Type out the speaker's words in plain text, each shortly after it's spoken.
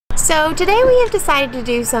So today we have decided to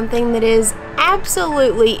do something that is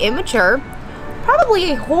absolutely immature,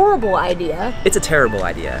 probably a horrible idea. It's a terrible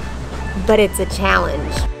idea. But it's a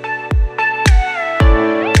challenge.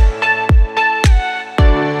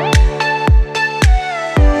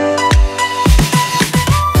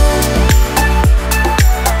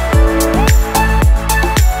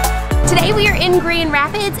 Today we are in Grand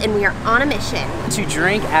Rapids and we are on a mission. To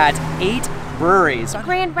drink at 8 breweries.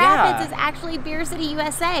 Grand Rapids is actually Beer City,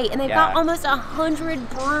 USA, and they've got almost 100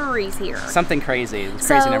 breweries here. Something crazy. It's a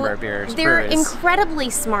crazy number of beers. Their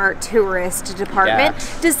incredibly smart tourist department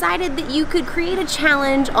decided that you could create a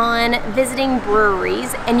challenge on visiting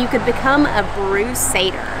breweries and you could become a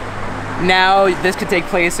brew-sater. Now, this could take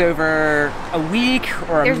place over a week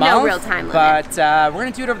or a month. There's no real time limit. But we're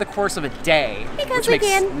going to do it over the course of a day. Because which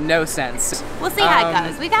makes no sense. We'll see how it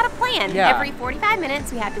goes. We got a plan. Yeah. Every 45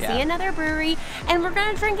 minutes, we have to see another brewery, and we're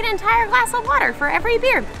going to drink an entire glass of water for every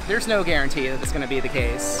beer. There's no guarantee that it's going to be the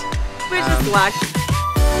case. Wish us luck.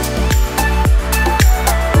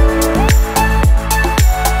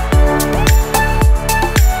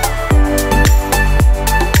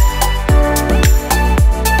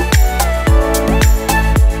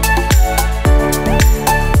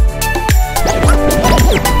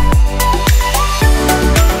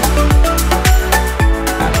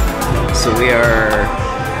 So we are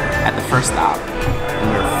at the first stop, and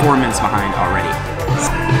we're 4 minutes behind already.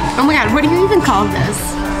 Oh my god, what do you even call this?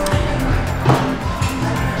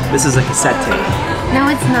 This is a cassette tape. No,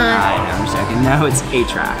 it's not. I know, I'm just joking. No, it's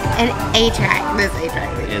 8-track. An 8-track. This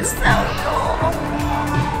 8-track is so cool.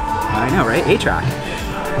 I know, right? 8-track.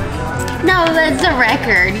 No, that's a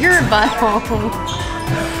record. You're a butthole.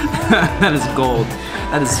 That is gold.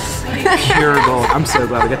 That is pure gold. I'm so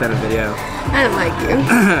glad we got that in video. I don't like you.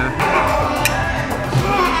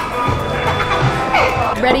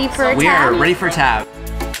 Ready for a tab? We are ready for a tab.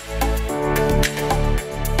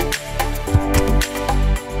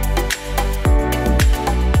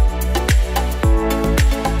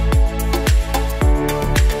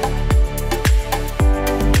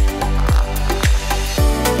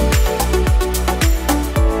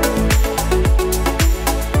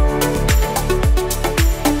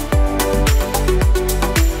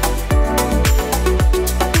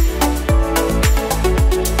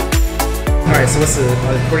 So what's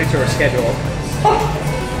according to our schedule?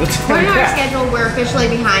 According to our schedule, we're officially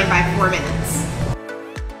behind by 4 minutes.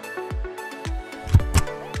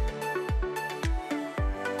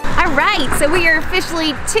 All right, so we are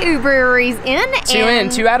officially 2 breweries in.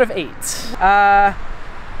 2 out of 8.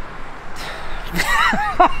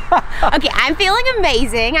 Okay, I'm feeling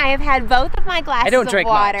amazing. I have had both of my glasses of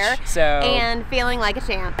water much, so and feeling like a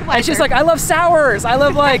champ. It's just like, I love sours. I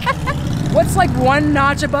love like, what's like one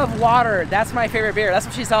notch above water? That's my favorite beer. That's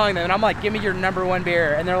what she's telling them. And I'm like, give me your #1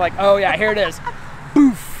 beer. And they're like, oh yeah, here it is.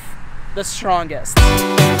 Boof, the strongest. More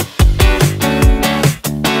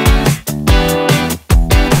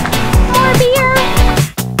beer.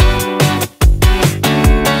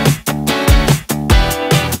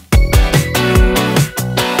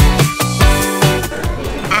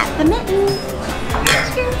 At the Mitten.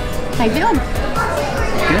 Cheers. How you feeling?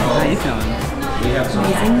 Good. How you feeling?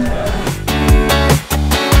 Amazing.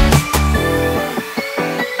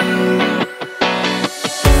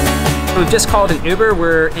 We've just called an Uber.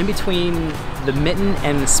 We're in between the Mitten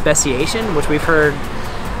and Speciation, which we've heard,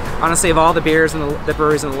 honestly, of all the beers and the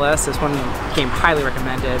breweries on the list, this one came highly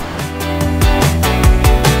recommended.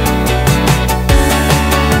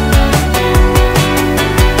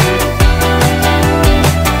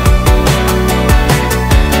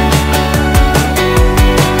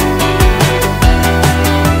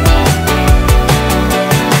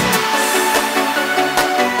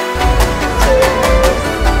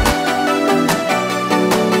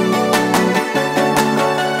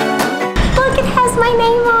 My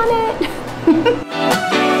name on it.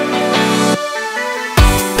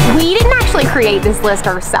 We didn't actually create this list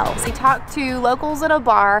ourselves. We talked to locals at a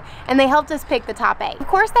bar and they helped us pick the top 8. Of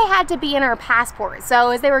course, they had to be in our passport.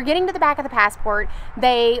 So as they were getting to the back of the passport,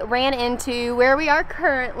 they ran into where we are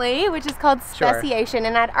currently, which is called Speciation.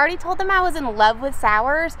 And I'd already told them I was in love with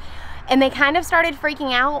sours. And they kind of started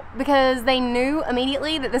freaking out because they knew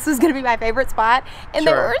immediately that this was going to be my favorite spot. And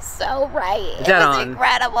they were so right. It was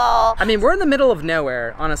incredible. I mean, we're in the middle of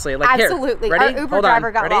nowhere, honestly. Like, absolutely. Here, ready? Our Uber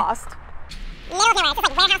driver got lost. Middle of nowhere. It's just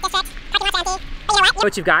like warehouse district. Parking lot's empty. But you know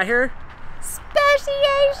what you got here?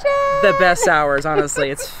 Speciation. The best sours, honestly.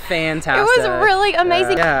 It's fantastic. It was really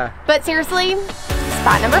amazing. Yeah. But seriously,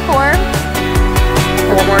 spot number 4.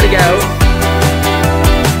 4 more to go.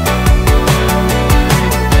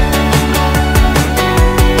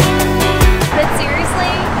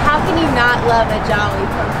 love a jolly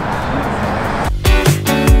pumpkin.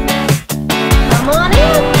 Come on in.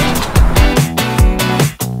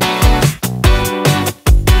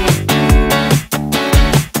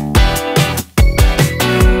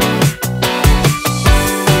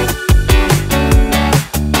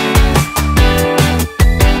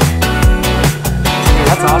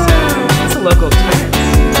 That's awesome. That's a local experience.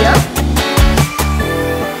 Yep.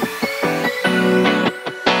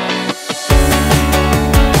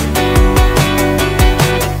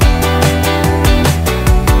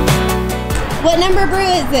 What number brew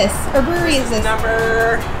is this? Or brewery is this?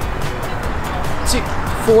 Number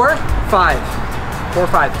 4, 5. 4,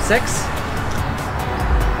 5, 6.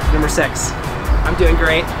 Number 6. I'm doing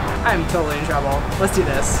great. I'm totally in trouble. Let's do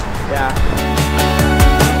this. Yeah.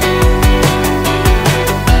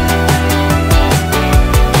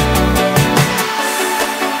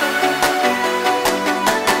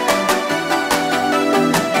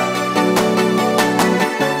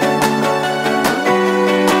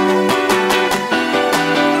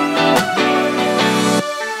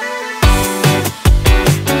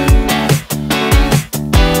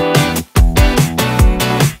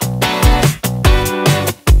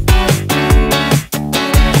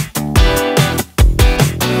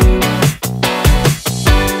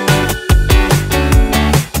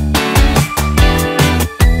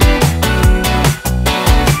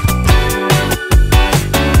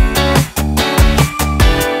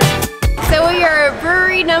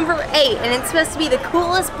 Number 8, and it's supposed to be the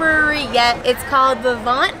coolest brewery yet. It's called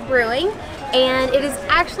Vivant Brewing, and it is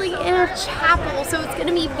actually in a chapel, so it's going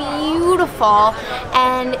to be beautiful.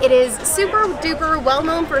 And it is super duper well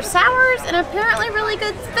known for sours and apparently really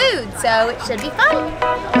good food, so it should be fun.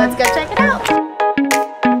 Let's go check it out.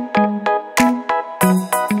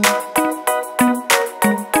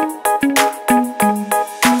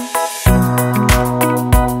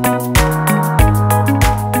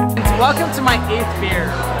 Welcome to my 8th beer.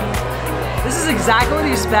 This is exactly what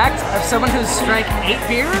you expect of someone who's drank 8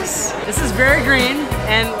 beers. This is very green,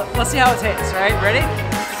 and let's see how it tastes, right? Ready?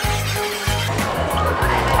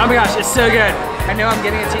 Oh my gosh, it's so good. I know I'm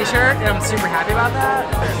getting a t-shirt, and I'm super happy about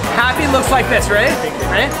that. Happy looks like this, ready?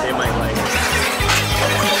 Ready? They might like it.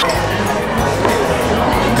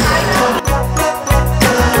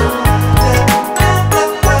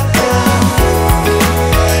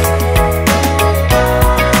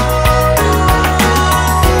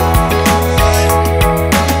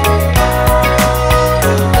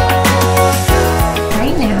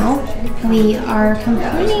 We are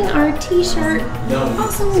completing our t-shirt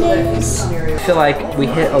awesomeness. I feel like we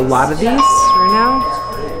hit a lot of these right now.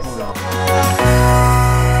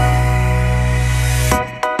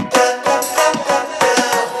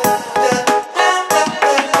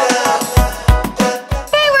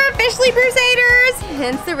 Okay, we're officially Crusaders,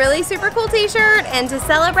 hence the really super cool t-shirt. And to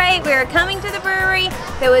celebrate, we are coming to the brewery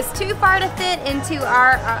that was too far to fit into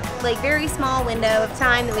our like very small window of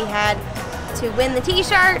time that we had to win the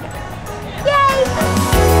t-shirt. Yay!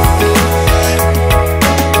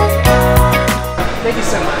 Thank you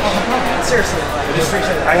so much. Seriously.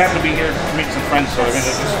 I happen to be here to meet some friends, so I mean,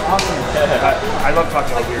 this is awesome. I love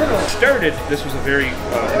talking about beer. When it started, this was a very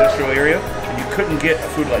industrial area, and you couldn't get a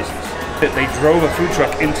food license. They drove a food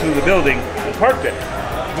truck into the building and parked it.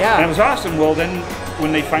 Yeah. And it was awesome. Well, then when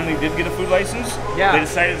they finally did get a food license, yeah, they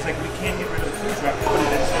decided it's like, we can't get rid of the food truck, put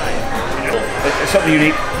it inside. You know, it's something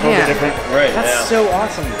unique, a little bit different. Right. That's so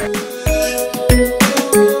awesome.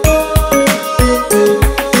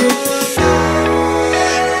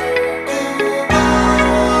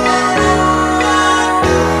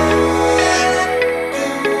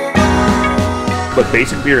 But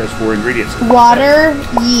basic beer has 4 ingredients. Water,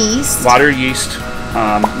 yeast. Water, yeast,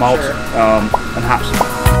 malt, and hops.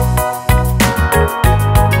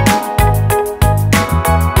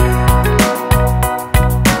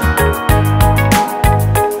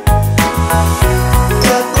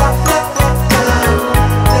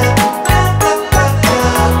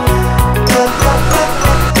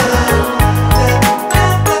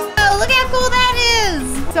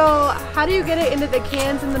 How do you get it into the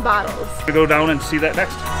cans and the bottles? We go down and see that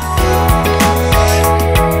next.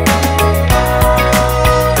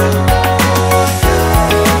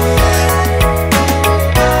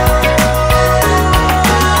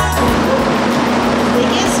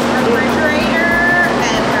 Biggest refrigerator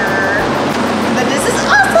ever. But this is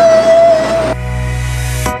awesome!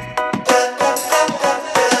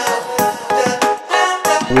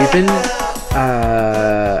 We've been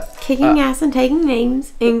kicking ass and taking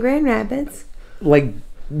names in Grand Rapids. Like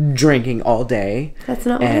drinking all day. That's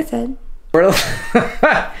not what I said.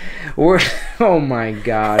 We're oh my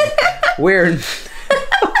god. We're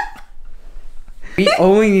We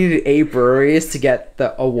only needed 8 breweries to get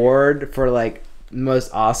the award for like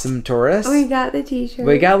most awesome tourists. We got the t-shirt.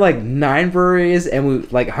 We got like 9 breweries, and we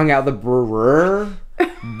like hung out the brewer.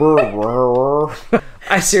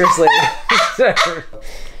 I seriously.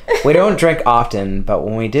 We don't drink often, but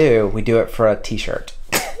when we do it for a t-shirt.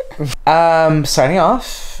 Signing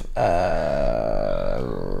off.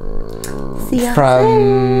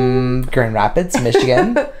 From Grand Rapids,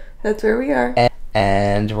 Michigan. That's where we are.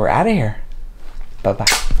 And we're out of here. Bye-bye.